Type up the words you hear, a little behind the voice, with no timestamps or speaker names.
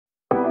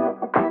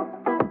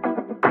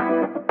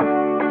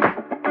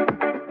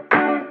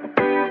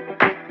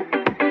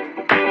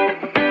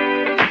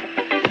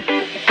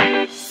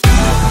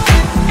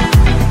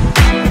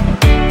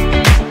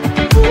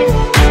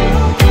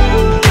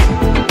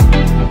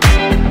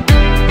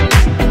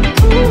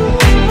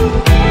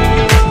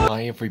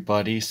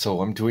everybody,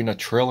 so I'm doing a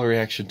trailer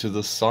reaction to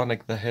the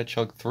Sonic the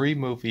Hedgehog 3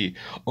 movie.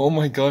 Oh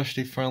my gosh,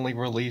 they finally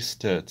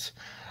released it.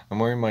 I'm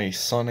wearing my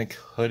Sonic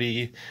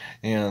hoodie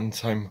and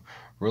I'm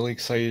really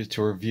excited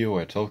to review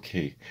it.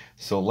 Okay,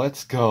 so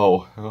let's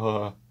go.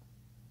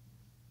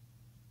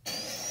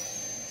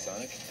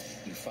 Sonic,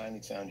 you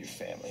finally found your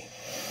family.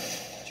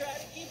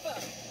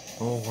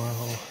 Oh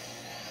wow.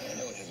 I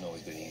know it hasn't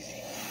always been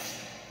easy,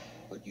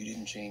 but you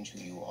didn't change who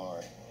you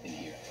are in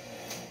here.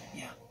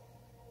 Yeah,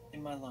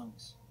 in my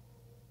lungs.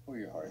 Or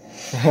your heart.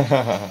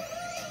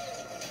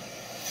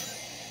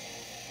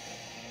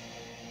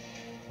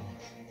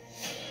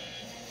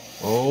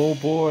 Oh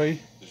boy.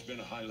 There's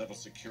been a high-level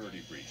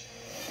security breach.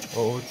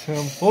 Oh, it's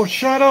him. Oh,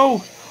 Shadow!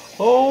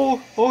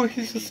 Oh,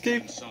 he's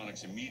escaped.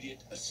 Sonic's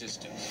immediate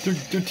assistance.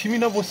 They're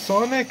teaming up with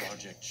Sonic?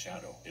 Project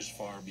Shadow is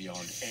far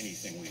beyond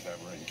anything we've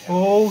ever encountered.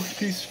 Oh,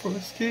 he's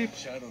escaped.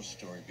 Shadow's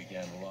story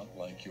began a lot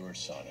like your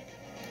Sonic.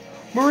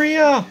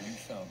 Maria! You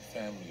found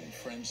family and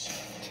friends.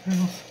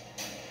 Tails.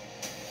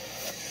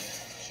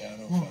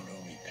 Shadow found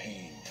only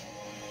pain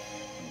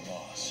and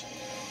loss.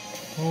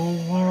 Oh,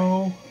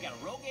 wow. We got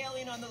a rogue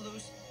alien on the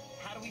loose.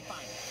 How do we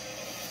find it?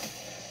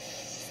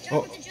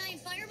 Start with a giant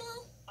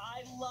fireball?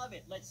 I love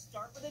it. Let's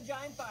start with a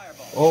giant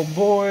fireball. Oh,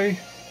 boy.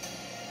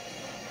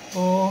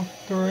 Oh,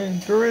 they're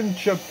in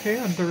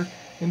Japan. They're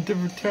in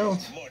different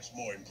towns. Much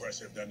more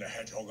impressive than the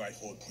hedgehog I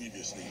fought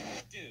previously.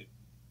 Dude,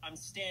 I'm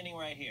standing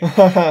right here.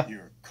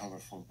 You're a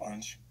colorful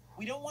bunch.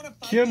 We don't want to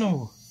fight.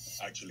 Keanu.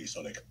 Actually,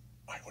 Sonic,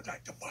 I would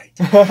like to fight.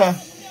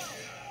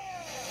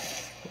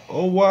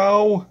 Oh,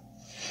 wow.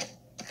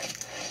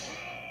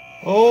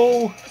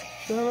 Oh,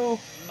 Shadow.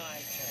 My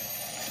turn.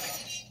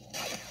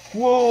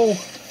 Whoa.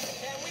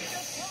 Can we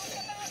just talk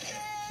about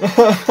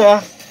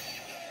this?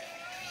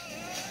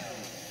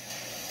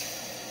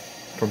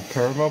 From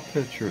Paramount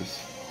Pictures.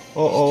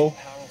 Uh-oh.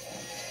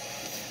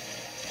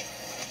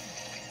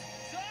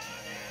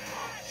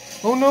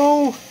 Oh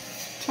no!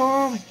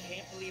 Tom! I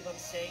can't believe I'm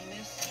saying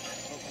this,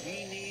 but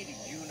we need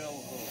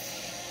you-know-who.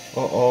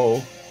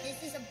 Uh-oh.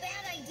 This is a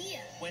bad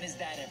idea. When has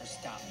that ever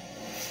stopped me?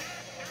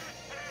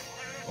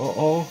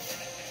 Uh-oh.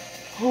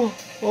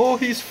 Oh,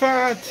 he's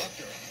fat!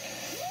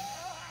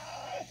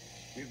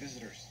 We're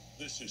visitors.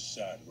 This is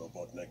sad,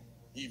 Robotnik,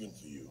 even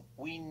for you.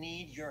 We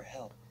need your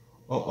help.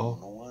 Uh-oh.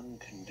 On one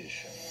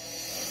condition.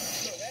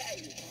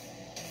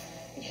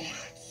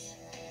 Let's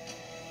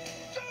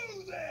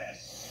do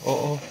this!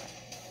 Uh-oh.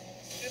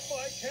 If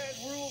I can't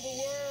rule the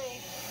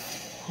world,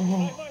 I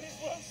Oh. might as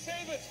well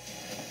save it.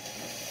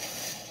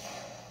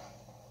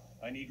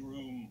 I need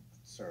room.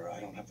 Sir, I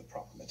don't have the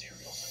proper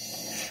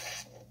materials.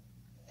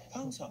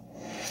 Found some.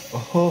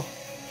 Uh-huh.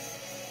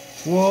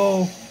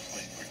 Whoa.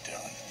 When we're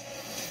done,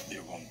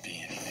 there won't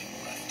be anything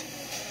left.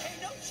 Hey,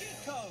 no cheat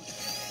code.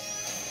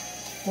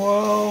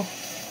 Wow.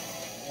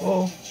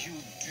 Oh. What did you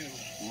do?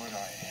 What I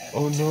had.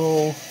 Oh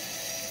no.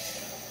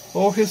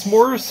 Oh, his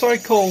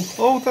motorcycle.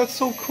 Oh, that's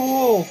so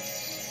cool.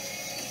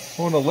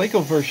 I want a Lego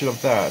version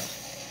of that.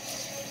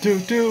 Do.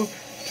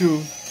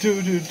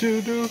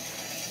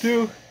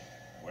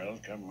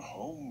 Welcome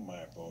home,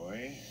 my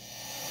boy.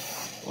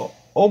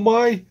 Oh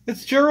my,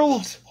 it's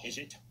Gerald. Is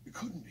it? It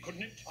couldn't be.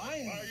 Couldn't it? Are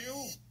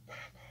you?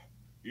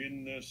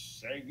 In the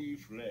saggy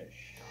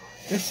flesh.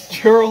 It's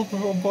Gerald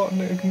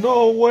Robotnik.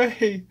 No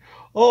way.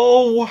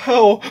 Oh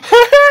wow.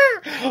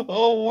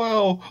 Oh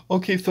wow.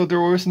 Okay, so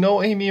there was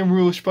no Amy and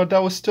Rouge, but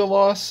that was still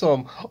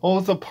awesome. Oh,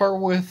 the part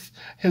with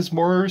his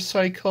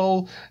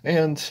motorcycle,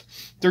 and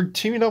they're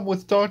teaming up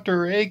with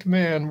Dr.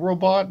 Eggman,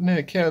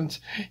 Robotnik, and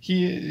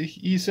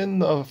he's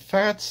in a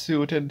fat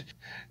suit, and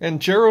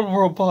Gerald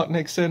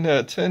Robotnik's in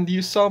it, and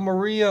you saw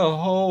Maria.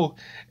 Oh,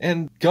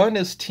 and Gunn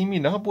is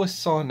teaming up with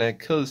Sonic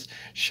because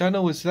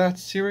Shadow is that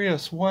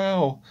serious.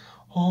 Wow.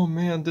 Oh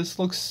man, this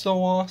looks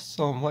so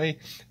awesome.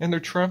 And they're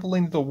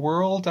traveling the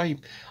world. I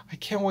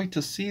can't wait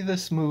to see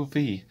this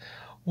movie.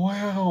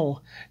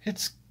 Wow,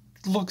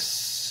 looks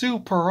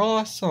super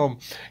awesome.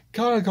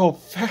 Gotta go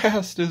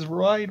fast is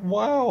right.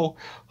 Wow.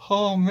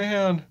 Oh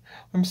man,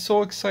 I'm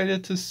so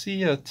excited to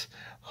see it.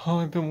 Oh,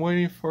 I've been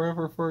waiting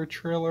forever for a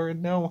trailer,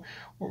 and now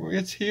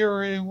it's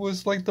here. It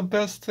was like the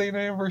best thing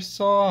I ever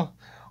saw.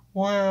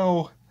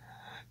 Wow.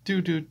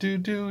 Do.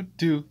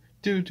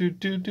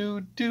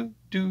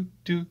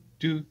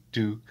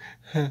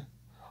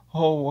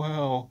 Oh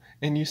wow,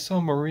 and you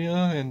saw Maria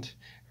and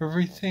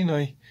everything.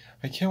 I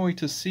can't wait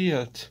to see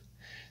it.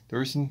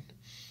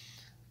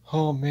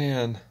 Oh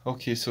man.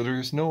 Okay, so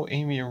there's no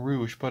Amy and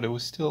Rouge, but it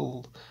was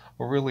still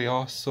a really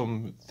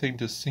awesome thing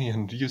to see,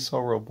 and you saw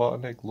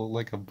Robotnik look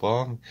like a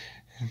bum,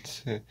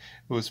 and it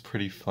was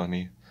pretty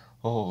funny.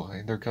 Oh,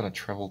 and they're gonna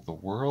travel the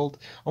world.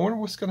 I wonder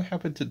what's gonna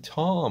happen to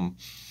Tom.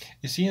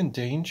 Is he in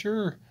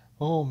danger?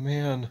 Oh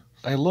man,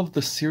 I love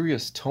the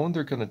serious tone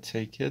they're gonna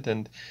take it,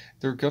 and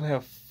they're gonna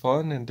have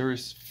fun, and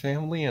there's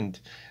family, and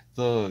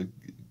the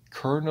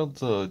colonel,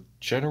 the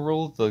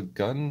general, the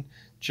gun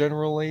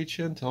general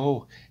agent.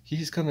 Oh,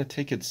 he's gonna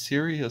take it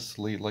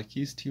seriously, like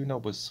he's teaming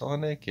up with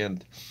Sonic,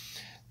 and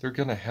they're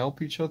gonna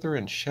help each other,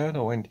 and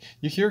Shadow, and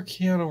you hear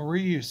Keanu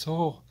Reeves.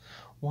 Oh,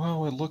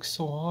 Wow, it looks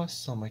so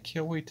awesome. I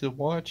can't wait to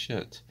watch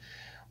it.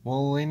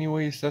 Well,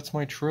 anyways, that's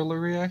my trailer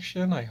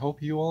reaction. I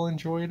hope you all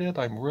enjoyed it.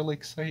 I'm really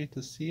excited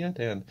to see it,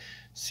 and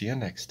see you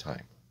next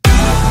time.